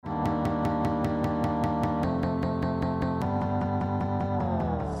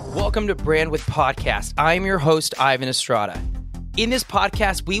Welcome to Brand with Podcast. I'm your host, Ivan Estrada. In this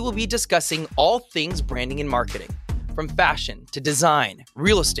podcast, we will be discussing all things branding and marketing, from fashion to design,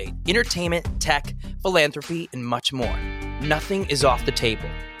 real estate, entertainment, tech, philanthropy, and much more. Nothing is off the table.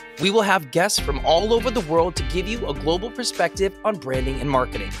 We will have guests from all over the world to give you a global perspective on branding and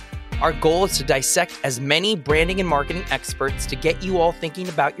marketing. Our goal is to dissect as many branding and marketing experts to get you all thinking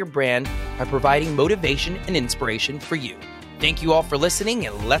about your brand by providing motivation and inspiration for you. Thank you all for listening,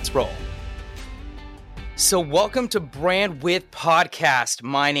 and let's roll. So welcome to Brand with Podcast.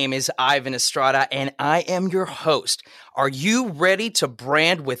 My name is Ivan Estrada, and I am your host. Are you ready to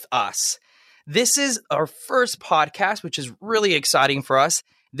brand with us? This is our first podcast, which is really exciting for us.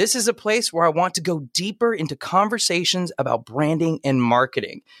 This is a place where I want to go deeper into conversations about branding and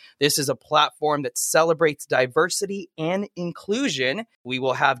marketing. This is a platform that celebrates diversity and inclusion. We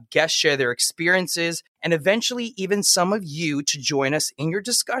will have guests share their experiences and eventually even some of you to join us in your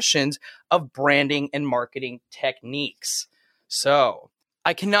discussions of branding and marketing techniques. So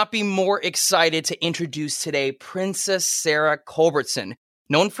I cannot be more excited to introduce today Princess Sarah Culbertson,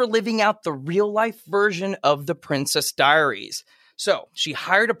 known for living out the real-life version of the Princess Diaries. So she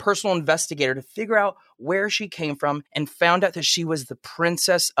hired a personal investigator to figure out where she came from and found out that she was the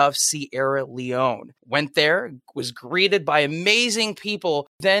Princess of Sierra Leone. Went there, was greeted by amazing people.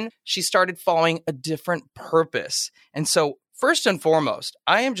 Then she started following a different purpose. And so first and foremost,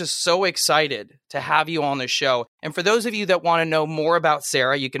 I am just so excited to have you on the show. And for those of you that want to know more about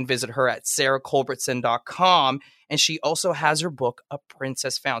Sarah, you can visit her at sarahculbertson.com. And she also has her book, A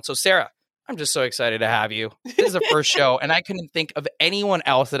Princess Found. So Sarah, I'm just so excited to have you. This is the first show, and I couldn't think of anyone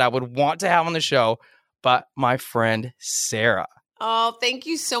else that I would want to have on the show but my friend Sarah. Oh, thank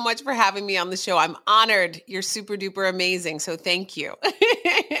you so much for having me on the show. I'm honored. You're super duper amazing, so thank you.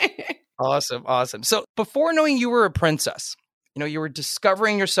 Awesome. So before knowing you were a princess, you were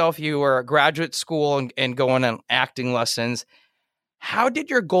discovering yourself, you were at graduate school and going on acting lessons. How did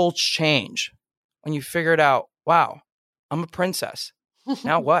your goals change when you figured out, wow, I'm a princess?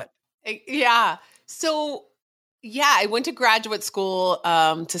 Now what? Yeah. So, I went to graduate school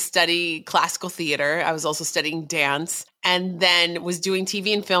to study classical theater. I was also studying dance and then was doing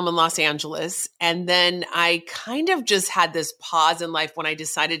TV and film in Los Angeles. And then I kind of just had this pause in life when I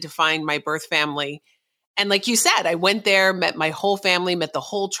decided to find my birth family. And like you said, I went there, met my whole family, met the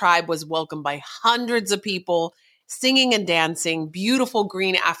whole tribe, was welcomed by hundreds of people, singing and dancing, beautiful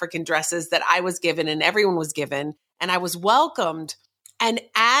green African dresses that I was given and everyone was given. And I was welcomed. And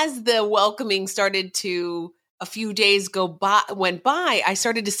as the welcoming started to, a few days went by, I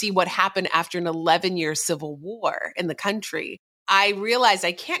started to see what happened after an 11-year civil war in the country. I realized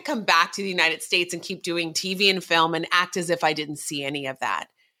I can't come back to the United States and keep doing TV and film and act as if I didn't see any of that.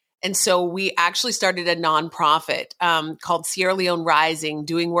 And so we actually started a nonprofit called Sierra Leone Rising,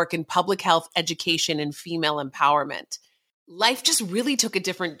 doing work in public health, education, and female empowerment. Life just really took a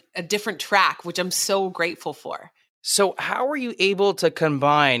different track, which I'm so grateful for. So how were you able to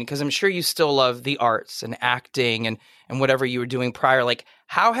combine, because I'm sure you still love the arts and acting and whatever you were doing prior, like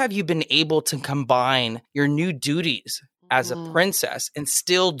how have you been able to combine your new duties as a princess and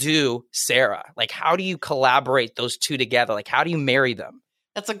still do Sarah? Like how do you collaborate those two together? Like how do you marry them?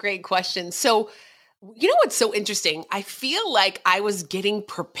 That's a great question. So, what's so interesting? I feel like I was getting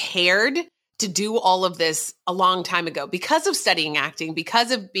prepared to do all of this a long time ago because of studying acting, because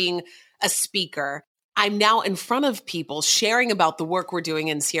of being a speaker. I'm now in front of people sharing about the work we're doing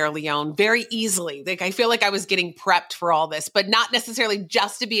in Sierra Leone very easily. Like I feel like I was getting prepped for all this, but not necessarily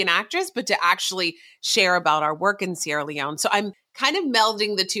just to be an actress, but to actually share about our work in Sierra Leone. So I'm kind of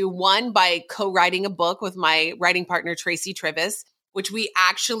melding the two, one by co-writing a book with my writing partner, Tracy Trivis, which we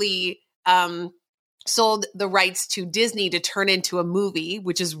actually sold the rights to Disney to turn into a movie,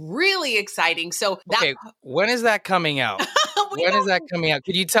 which is really exciting. So when is that coming out? When is that coming out?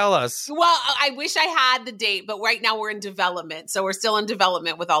 Could you tell us? Well, I wish I had the date, but right now we're in development. So we're still in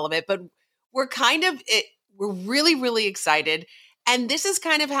development with all of it, but we're we're really, really excited. And this is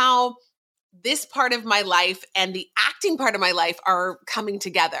kind of how this part of my life and the acting part of my life are coming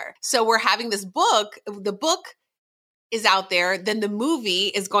together. So we're having this book. The book is out there, then the movie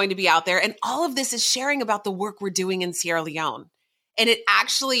is going to be out there. And all of this is sharing about the work we're doing in Sierra Leone. And it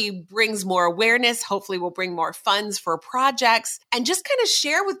actually brings more awareness. Hopefully we'll bring more funds for projects and just kind of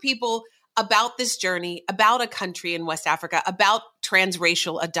share with people about this journey, about a country in West Africa, about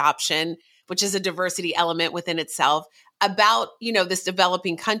transracial adoption, which is a diversity element within itself, about, this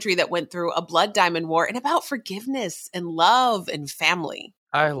developing country that went through a blood diamond war, and about forgiveness and love and family.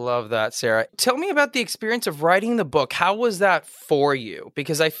 I love that, Sarah. Tell me about the experience of writing the book. How was that for you?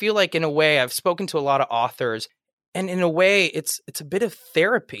 Because I feel like in a way I've spoken to a lot of authors And in a way, it's a bit of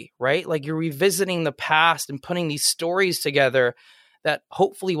therapy, right? Like you're revisiting the past and putting these stories together that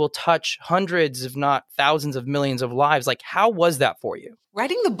hopefully will touch hundreds, if not thousands of millions of lives. Like, how was that for you?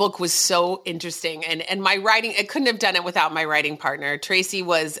 Writing the book was so interesting. And my writing, I couldn't have done it without my writing partner. Tracy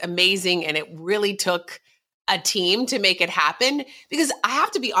was amazing, and it really took a team to make it happen, because I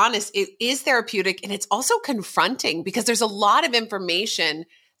have to be honest, it is therapeutic and it's also confronting, because there's a lot of information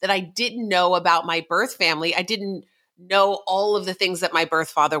that I didn't know about my birth family. I didn't know all of the things that my birth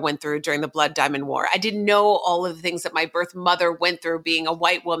father went through during the Blood Diamond War. I didn't know all of the things that my birth mother went through being a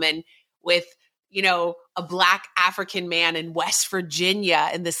white woman with, a Black African man in West Virginia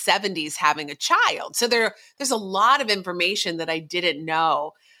in the 70s having a child. So there's a lot of information that I didn't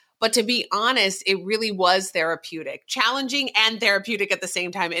know. But to be honest, it really was therapeutic, challenging and therapeutic at the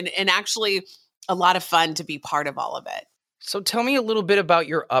same time, and actually a lot of fun to be part of all of it. So tell me a little bit about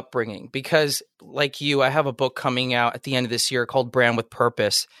your upbringing, because like you, I have a book coming out at the end of this year called Brand with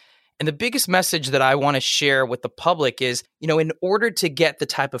Purpose. And the biggest message that I want to share with the public is, in order to get the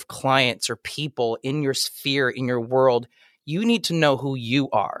type of clients or people in your sphere, in your world, you need to know who you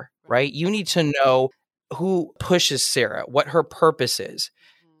are, right? You need to know who pushes Sarah, what her purpose is.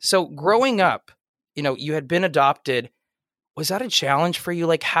 So growing up, you had been adopted. Was that a challenge for you?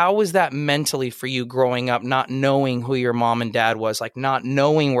 Like, how was that mentally for you growing up, not knowing who your mom and dad was, like not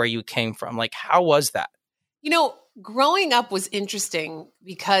knowing where you came from? Like, how was that? Growing up was interesting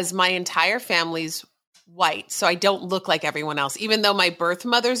because my entire family's white. So I don't look like everyone else. Even though my birth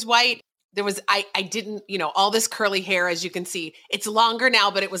mother's white, I didn't, all this curly hair, as you can see. It's longer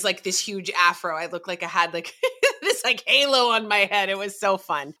now, but it was like this huge afro. I looked like I had like this like halo on my head. It was so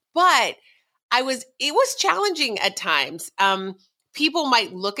fun. But it was challenging at times. People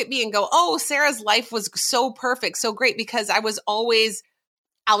might look at me and go, oh, Sarah's life was so perfect, so great, because I was always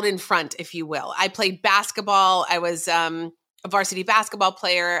out in front, if you will. I played basketball. I was a varsity basketball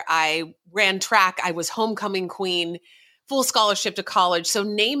player. I ran track. I was homecoming queen, full scholarship to college. So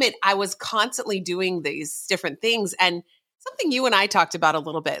name it, I was constantly doing these different things. And something you and I talked about a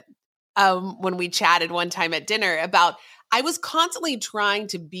little bit when we chatted one time at dinner about, I was constantly trying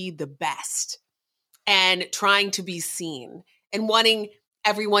to be the best and trying to be seen and wanting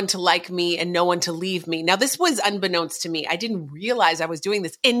everyone to like me and no one to leave me. Now, this was unbeknownst to me. I didn't realize I was doing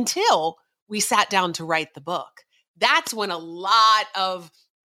this until we sat down to write the book. That's when a lot of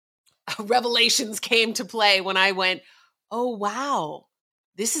revelations came to play, when I went, oh, wow,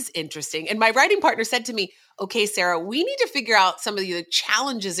 this is interesting. And my writing partner said to me, okay, Sarah, we need to figure out some of the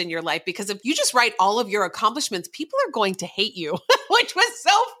challenges in your life, because if you just write all of your accomplishments, people are going to hate you, which was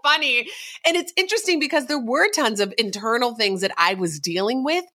so funny. And it's interesting because there were tons of internal things that I was dealing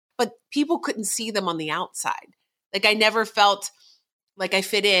with, but people couldn't see them on the outside. Like I never felt like I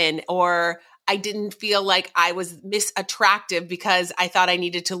fit in, or I didn't feel like I was misattractive because I thought I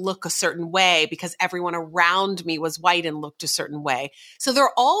needed to look a certain way because everyone around me was white and looked a certain way. So there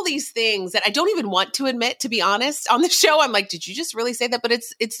are all these things that I don't even want to admit, to be honest. On the show, I'm like, did you just really say that? But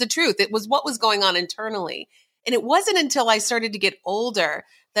it's the truth. It was what was going on internally. And it wasn't until I started to get older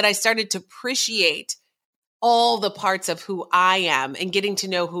that I started to appreciate all the parts of who I am and getting to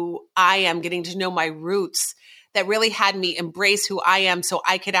know who I am, getting to know my roots, that really had me embrace who I am so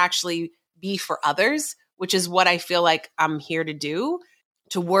I could actually be for others, which is what I feel like I'm here to do,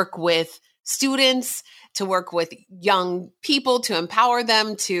 to work with students, to work with young people, to empower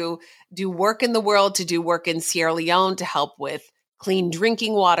them, to do work in the world, to do work in Sierra Leone, to help with clean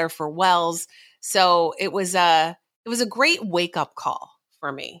drinking water for wells. So it was a great wake-up call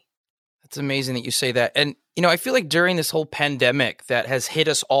for me. It's amazing that you say that. And, I feel like during this whole pandemic that has hit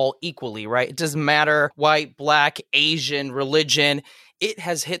us all equally, right? It doesn't matter white, Black, Asian, religion. It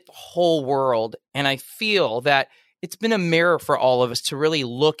has hit the whole world. And I feel that it's been a mirror for all of us to really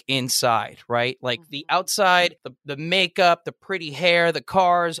look inside, right? Like the outside, the makeup, the pretty hair, the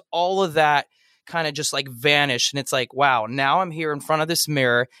cars, all of that kind of just like vanished. And it's like, wow, now I'm here in front of this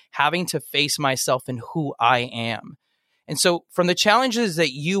mirror having to face myself and who I am. And so from the challenges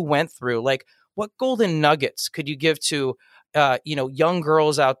that you went through, like what golden nuggets could you give to young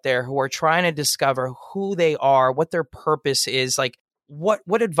girls out there who are trying to discover who they are, what their purpose is? Like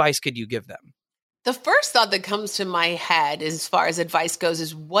what advice could you give them? The first thought that comes to my head as far as advice goes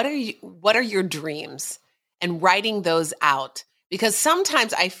is what are your dreams, and writing those out. Because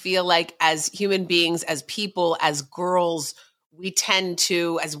sometimes I feel like as human beings, as people, as girls, we tend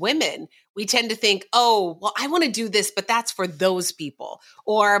to, as women, we tend to think, oh, well, I want to do this, but that's for those people,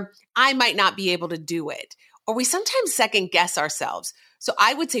 or I might not be able to do it. Or we sometimes second guess ourselves. So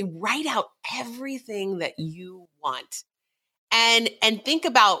I would say write out everything that you want and think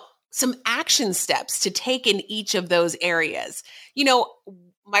about some action steps to take in each of those areas. You know,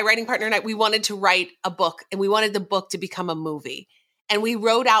 my writing partner and I, we wanted to write a book, and we wanted the book to become a movie. And we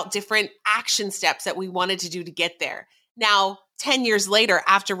wrote out different action steps that we wanted to do to get there. Now, 10 years later,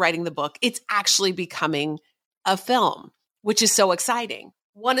 after writing the book, it's actually becoming a film, which is so exciting.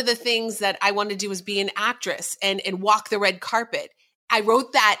 One of the things that I wanted to do was be an actress and walk the red carpet. I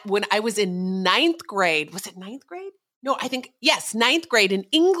wrote that when I was in ninth grade. Was it ninth grade? No, yes, ninth grade in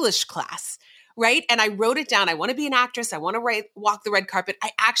English class, right? And I wrote it down. I want to be an actress. I want to walk the red carpet.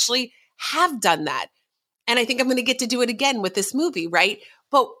 I actually have done that. And I think I'm going to get to do it again with this movie, right?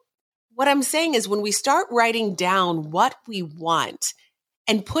 But what I'm saying is when we start writing down what we want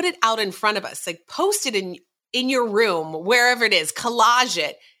and put it out in front of us, like post it in your room, wherever it is, collage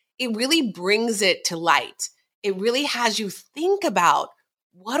it, it really brings it to light. It really has you think about,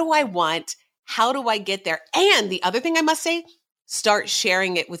 what do I want? How do I get there? And the other thing I must say, start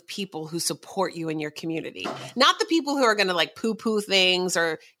sharing it with people who support you in your community. Not the people who are going to like poo-poo things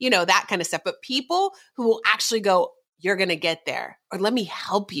or, that kind of stuff, but people who will actually go, you're going to get there, or let me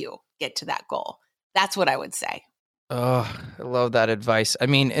help you get to that goal. That's what I would say. Oh, I love that advice. I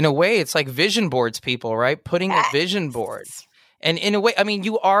mean, in a way, it's like vision boards, people, right? Putting a vision board. And in a way, I mean,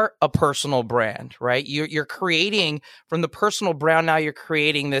 you are a personal brand, right? You're creating from the personal brand. Now you're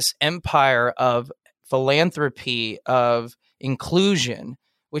creating this empire of philanthropy, of inclusion,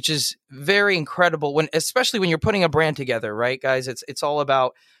 which is very incredible especially when you're putting a brand together, right, guys? It's all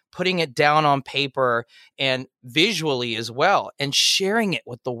about putting it down on paper and visually as well and sharing it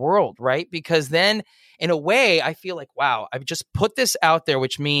with the world, right? Because then in a way, I feel like, wow, I've just put this out there,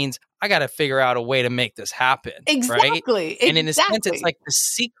 which means I got to figure out a way to make this happen. Exactly. Right? And in a sense, it's like the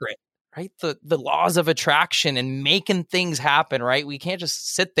secret, right? The laws of attraction and making things happen, right? We can't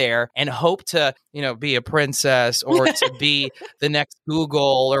just sit there and hope to, be a princess or to be the next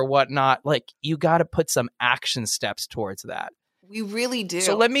Google or whatnot. Like, you got to put some action steps towards that. We really do.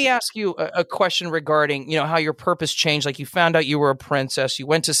 So let me ask you a question regarding, how your purpose changed. Like, you found out you were a princess, you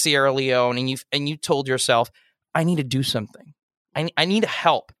went to Sierra Leone, and you told yourself, I need to do something. I need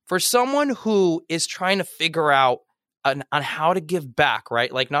help. For someone who is trying to figure out on how to give back,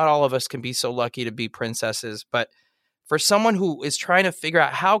 right? Like, not all of us can be so lucky to be princesses, but for someone who is trying to figure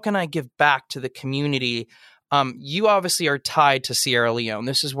out, how can I give back to the community? You obviously are tied to Sierra Leone.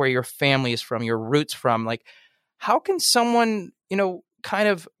 This is where your family is from, your roots from. Like, how can someone, kind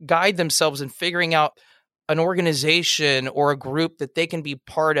of guide themselves in figuring out an organization or a group that they can be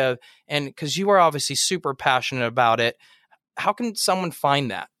part of? And because you are obviously super passionate about it, how can someone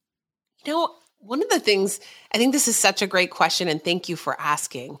find that? One of the things, I think this is such a great question, and thank you for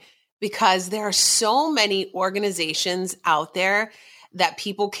asking, because there are so many organizations out there that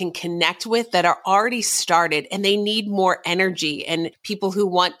people can connect with that are already started, and they need more energy, and people who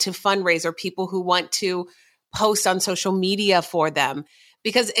want to fundraise or people who want to post on social media for them.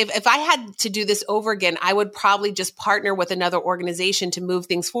 Because if I had to do this over again, I would probably just partner with another organization to move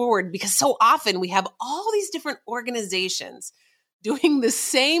things forward, because so often we have all these different organizations doing the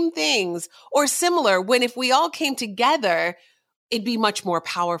same things or similar, when if we all came together, it'd be much more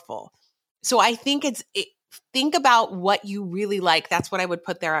powerful. So I think think about what you really like. That's what I would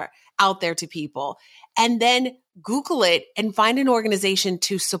put out there to people. And then Google it and find an organization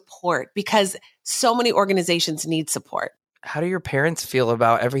to support, because so many organizations need support. How do your parents feel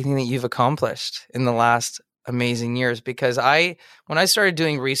about everything that you've accomplished in the last amazing years? Because when I started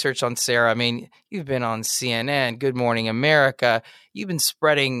doing research on Sarah, I mean, you've been on CNN, Good Morning America, you've been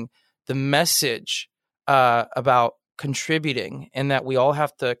spreading the message about contributing and that we all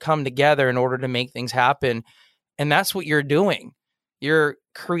have to come together in order to make things happen. And that's what you're doing. You're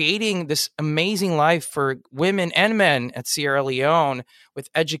creating this amazing life for women and men at Sierra Leone with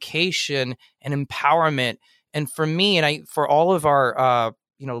education and empowerment. And for me, and for all of our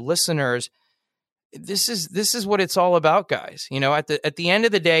listeners, this is what it's all about, guys. At the end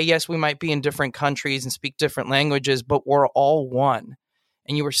of the day, yes, we might be in different countries and speak different languages, but we're all one.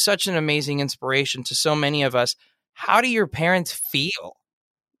 And you were such an amazing inspiration to so many of us. How do your parents feel?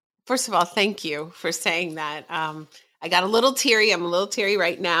 First of all, thank you for saying that. I got a little teary. I'm a little teary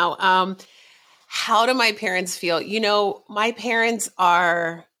right now. How do my parents feel? My parents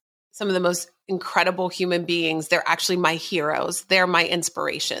are some of the most incredible human beings. They're actually my heroes. They're my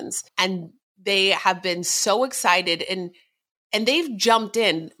inspirations. And they have been so excited and they've jumped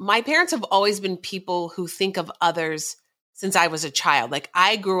in. My parents have always been people who think of others since I was a child. Like,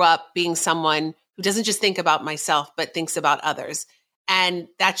 I grew up being someone who doesn't just think about myself, but thinks about others. And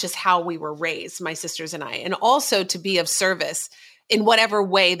that's just how we were raised, my sisters and I. And also to be of service in whatever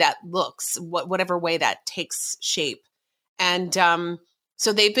way that looks, whatever way that takes shape. And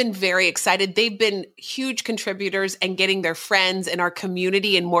So they've been very excited. They've been huge contributors and getting their friends in our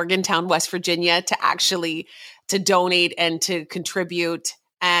community in Morgantown, West Virginia to donate and to contribute.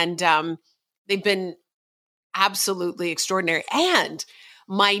 And they've been absolutely extraordinary. And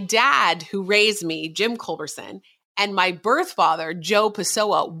my dad, who raised me, Jim Culberson, and my birth father, Joe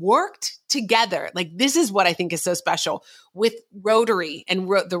Pessoa, worked together. Like, this is what I think is so special with Rotary and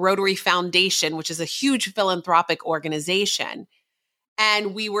the Rotary Foundation, which is a huge philanthropic organization.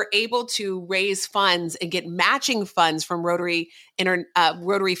 And we were able to raise funds and get matching funds from Rotary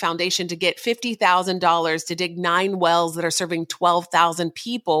Foundation to get $50,000 to dig 9 wells that are serving 12,000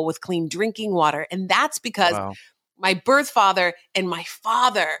 people with clean drinking water. And that's because my birth father and my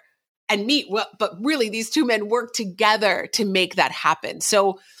father and me, but really these two men worked together to make that happen.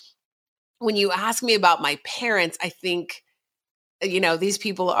 So when you ask me about my parents, I think, these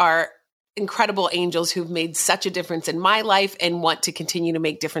people are incredible angels who've made such a difference in my life and want to continue to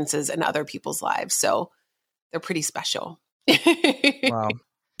make differences in other people's lives. So they're pretty special. Wow.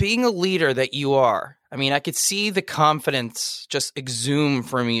 Being a leader that you are, I mean, I could see the confidence just exude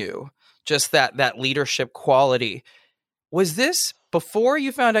from you, just that leadership quality. Was this before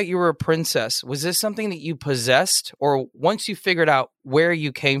you found out you were a princess? Was this something that you possessed? Or once you figured out where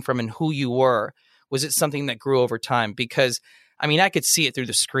you came from and who you were, was it something that grew over time? Because I mean, I could see it through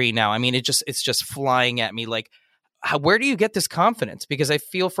the screen now. I mean, it's just flying at me. Like, where do you get this confidence? Because I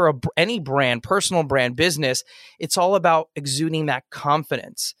feel for any brand, personal brand, business, it's all about exuding that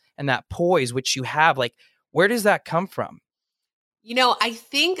confidence and that poise, which you have. Like, where does that come from? I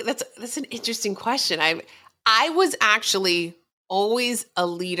think that's an interesting question. I was actually always a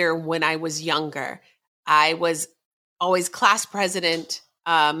leader when I was younger. I was always class president,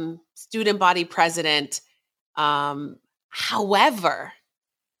 student body president. However,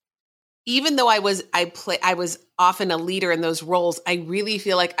 even though I was often a leader in those roles, I really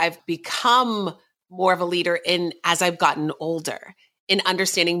feel like I've become more of a leader as I've gotten older, in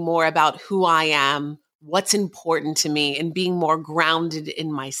understanding more about who I am, what's important to me, and being more grounded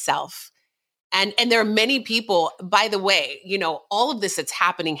in myself. And there are many people, by the way, all of this that's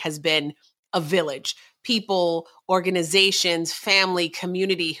happening has been a village. People, organizations, family,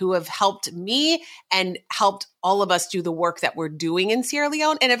 community who have helped me and helped all of us do the work that we're doing in Sierra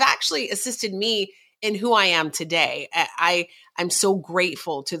Leone and have actually assisted me in who I am today. I'm so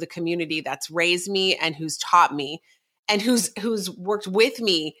grateful to the community that's raised me and who's taught me and who's worked with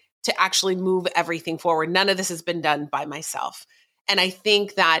me to actually move everything forward. None of this has been done by myself. And I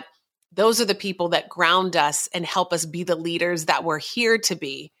think that those are the people that ground us and help us be the leaders that we're here to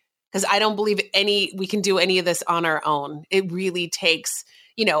be. Because I don't believe we can do any of this on our own. It really takes,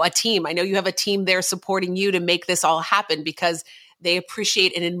 a team. I know you have a team there supporting you to make this all happen because they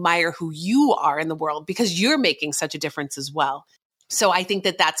appreciate and admire who you are in the world because you're making such a difference as well. So I think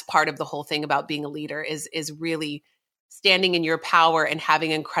that that's part of the whole thing about being a leader is really standing in your power and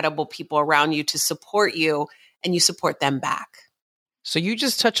having incredible people around you to support you and you support them back. So you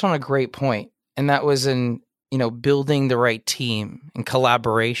just touched on a great point, and that was in building the right team and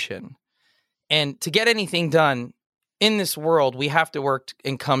collaboration. And to get anything done in this world, we have to work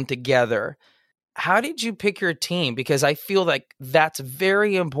and come together. How did you pick your team? Because I feel like that's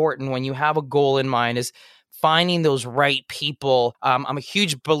very important when you have a goal in mind, is finding those right people. I'm a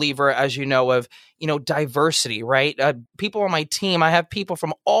huge believer, as you know, of, diversity, right? People on my team, I have people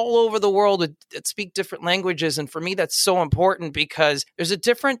from all over the world that speak different languages. And for me, that's so important because there's a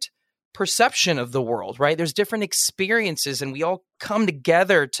different perception of the world, right? There's different experiences and we all come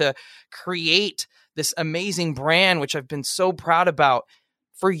together to create this amazing brand, which I've been so proud about.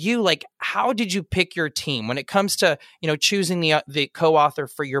 For you, like, how did you pick your team when it comes to, choosing the co-author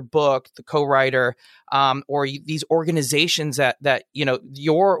for your book, the co-writer, or these organizations that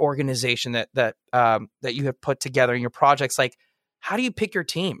your organization that you have put together in your projects? Like, how do you pick your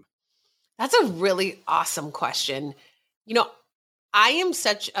team? That's a really awesome question. I am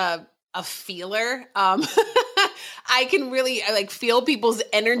such a feeler. I can really feel people's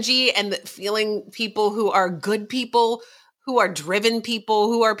energy and feeling people who are good people, who are driven people,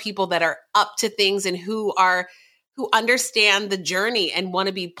 who are people that are up to things and who understand the journey and want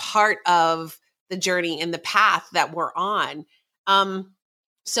to be part of the journey and the path that we're on.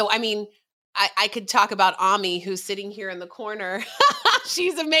 So, I mean, I could talk about Ami, who's sitting here in the corner.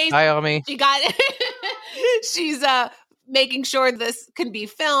 She's amazing. Hi, Ami. She's making sure this can be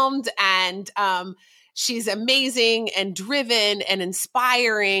filmed, and she's amazing and driven and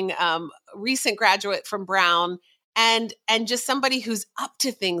inspiring, recent graduate from Brown. And just somebody who's up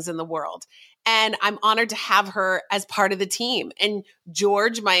to things in the world. And I'm honored to have her as part of the team. And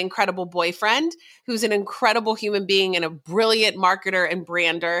George, my incredible boyfriend, who's an incredible human being and a brilliant marketer and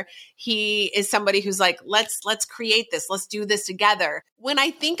brander, he is somebody who's like, let's create this. Let's do this together. When I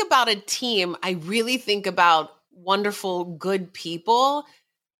think about a team, I really think about wonderful, good people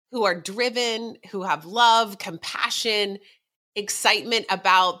who are driven, who have love, compassion, excitement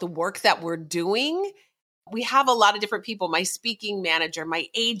about the work that we're doing. We have a lot of different people, my speaking manager, my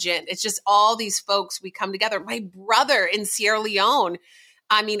agent. It's just all these folks, we come together. My brother in Sierra Leone.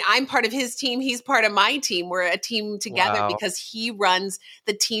 I mean, I'm part of his team. He's part of my team. We're a team together because he runs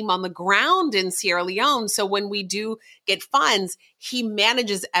the team on the ground in Sierra Leone. So when we do get funds, he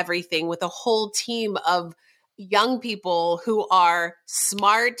manages everything with a whole team of young people who are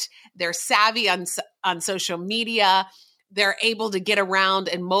smart. They're savvy on social media. They're able to get around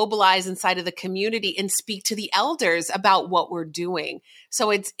and mobilize inside of the community and speak to the elders about what we're doing.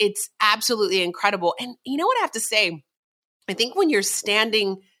 So it's absolutely incredible. And you know what I have to say? I think when you're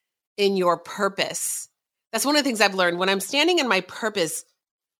standing in your purpose, that's one of the things I've learned. When I'm standing in my purpose,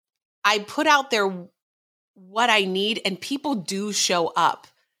 I put out there what I need and people do show up.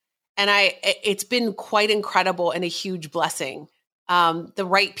 And it's been quite incredible and a huge blessing. The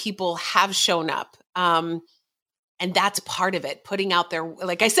right people have shown up. And that's part of it, putting out there,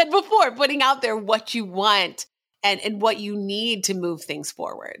 like I said before, putting out there what you want and what you need to move things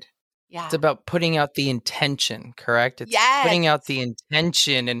forward. Yeah. It's about putting out the intention, correct? It's putting out the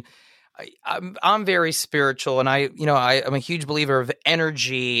intention. And I'm very spiritual, and I'm a huge believer of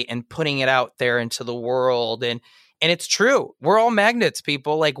energy and putting it out there into the world. And it's true. We're all magnets,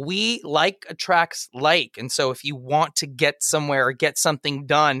 people. Like, like attracts like. And so if you want to get somewhere or get something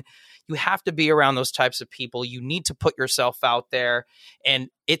done, you have to be around those types of people. You need to put yourself out there, and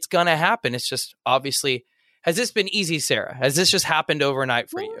it's going to happen. It's just, obviously, has this been easy, Sarah? Has this just happened overnight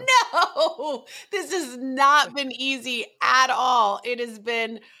for you? No, this has not been easy at all. It has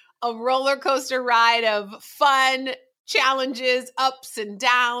been a roller coaster ride of fun, challenges, ups and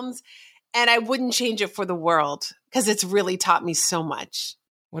downs. And I wouldn't change it for the world because it's really taught me so much.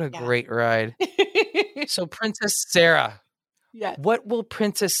 What a great ride. So, Princess Sarah. Yeah. What will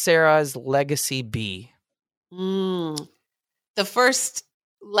Princess Sarah's legacy be? The first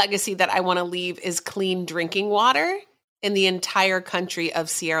legacy that I want to leave is clean drinking water in the entire country of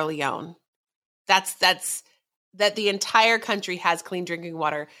Sierra Leone. That's that the entire country has clean drinking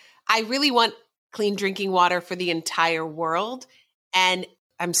water. I really want clean drinking water for the entire world. And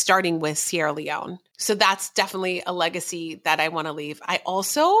I'm starting with Sierra Leone. So that's definitely a legacy that I want to leave. I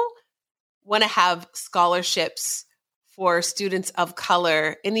also want to have scholarships for students of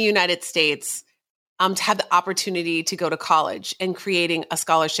color in the United States to have the opportunity to go to college, and creating a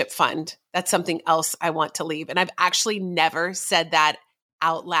scholarship fund. That's something else I want to leave. And I've actually never said that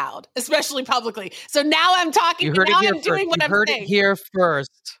out loud, especially publicly. So now I'm talking. You heard now it here I'm doing first. what You I'm heard saying. it here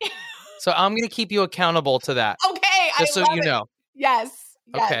first. So I'm going to keep you accountable to that. Okay. Just so you know. Yes.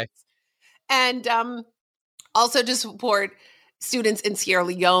 Okay. And also to support students in Sierra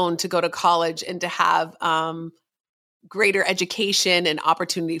Leone to go to college and to have greater education and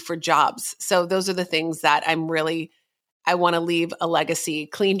opportunity for jobs. So those are the things that I want to leave a legacy: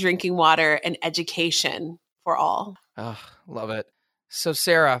 clean drinking water and education for all. Oh, love it. So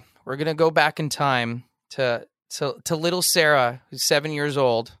Sarah, we're going to go back in time to little Sarah, who's 7 years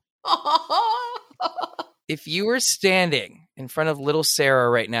old. If you were standing in front of little Sarah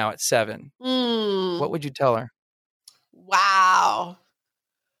right now at 7, what would you tell her? Wow.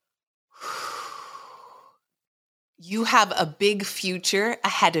 You have a big future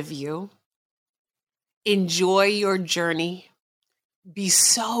ahead of you. Enjoy your journey. Be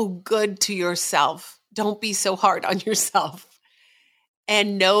so good to yourself. Don't be so hard on yourself.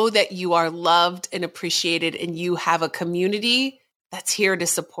 And know that you are loved and appreciated, and you have a community that's here to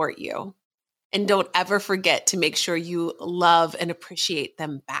support you. And don't ever forget to make sure you love and appreciate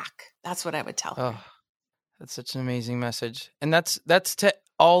them back. That's what I would tell her. Oh, that's such an amazing message. And that's to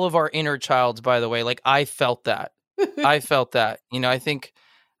all of our inner childs, by the way. Like, I felt that. I felt that. I think,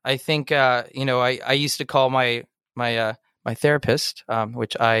 I used to call my therapist,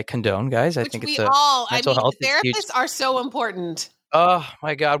 which I condone, guys. I think it's mental health. Therapists are so important. Oh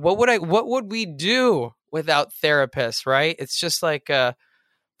my God. What would we do without therapists? Right. It's just like,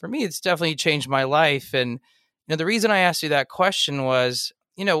 for me, it's definitely changed my life. And, the reason I asked you that question was,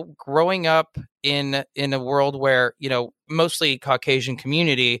 growing up in a world where, mostly Caucasian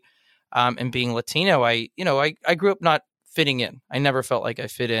community, and being Latino, I grew up not fitting in. I never felt like I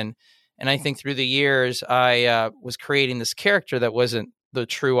fit in. And I think through the years, I was creating this character that wasn't the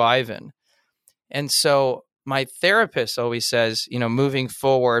true Ivan. And so my therapist always says, moving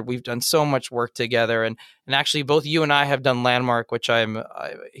forward, we've done so much work together. And actually, both you and I have done Landmark, which I'm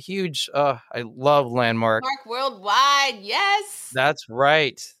a huge, I love Landmark. Landmark Worldwide, yes. That's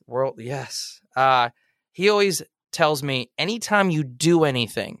right. Yes. He always tells me, anytime you do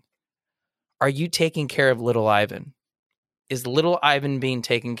anything, are you taking care of little Ivan? Is little Ivan being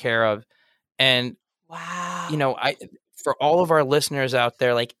taken care of? And, wow. For all of our listeners out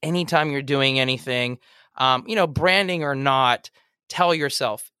there, like anytime you're doing anything, branding or not, tell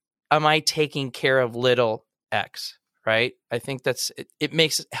yourself, am I taking care of little X, right? I think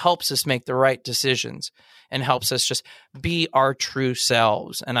it helps us make the right decisions and helps us just be our true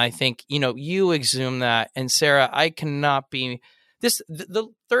selves. And I think, you exhume that. And Sarah, I cannot be the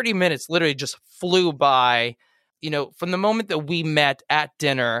 30 minutes literally just flew by, from the moment that we met at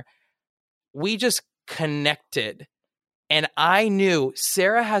dinner, we just connected. And I knew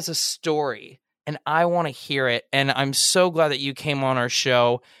Sarah has a story and I want to hear it. And I'm so glad that you came on our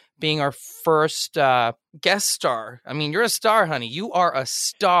show, being our first guest star. I mean, you're a star, honey. You are a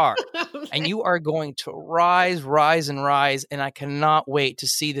star. And you are going to rise, and rise. And I cannot wait to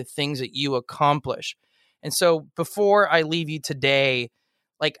see the things that you accomplish. And so before I leave you today,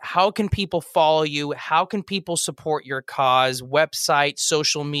 like, how can people follow you? How can people support your cause? Website,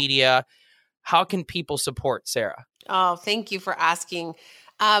 social media? How can people support Sarah? Oh, thank you for asking.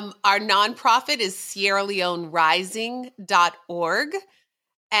 Our nonprofit is SierraLeoneRising.org.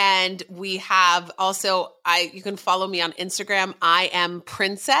 And we have also, you can follow me on Instagram. I am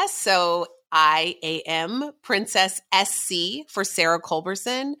Princess. So IAM Princess SC for Sarah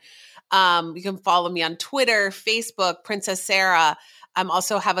Culberson. You can follow me on Twitter, Facebook, Princess Sarah. I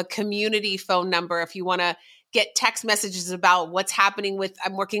also have a community phone number if you want to get text messages about what's happening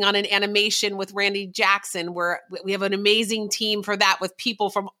I'm working on an animation with Randy Jackson, where we have an amazing team for that with people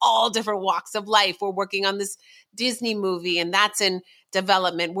from all different walks of life. We're working on this Disney movie and that's in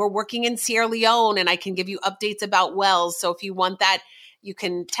development. We're working in Sierra Leone and I can give you updates about Wells. So if you want that, you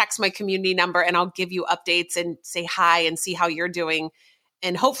can text my community number and I'll give you updates and say hi and see how you're doing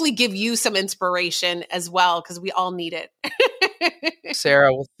and hopefully give you some inspiration as well, because we all need it.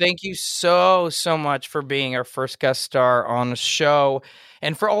 Sarah, well, thank you so much for being our first guest star on the show.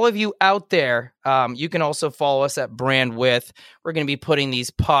 And for all of you out there, you can also follow us at Brand With. We're going to be putting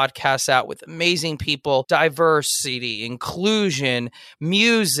these podcasts out with amazing people, diversity, inclusion,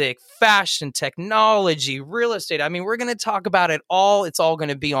 music, fashion, technology, real estate. I mean, we're going to talk about it all. It's all going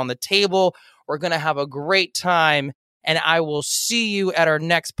to be on the table. We're going to have a great time. And I will see you at our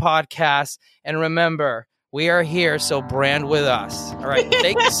next podcast. And remember, we are here, so brand with us. All right.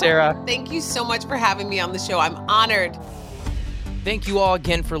 Thank you, Sarah. Thank you so much for having me on the show. I'm honored. Thank you all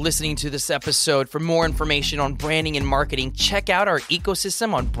again for listening to this episode. For more information on branding and marketing, check out our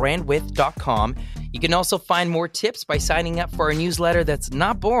ecosystem on brandwith.com. You can also find more tips by signing up for our newsletter that's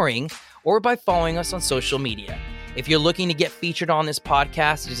not boring, or by following us on social media. If you're looking to get featured on this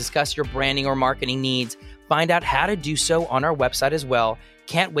podcast to discuss your branding or marketing needs, find out how to do so on our website as well.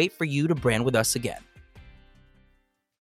 Can't wait for you to brand with us again.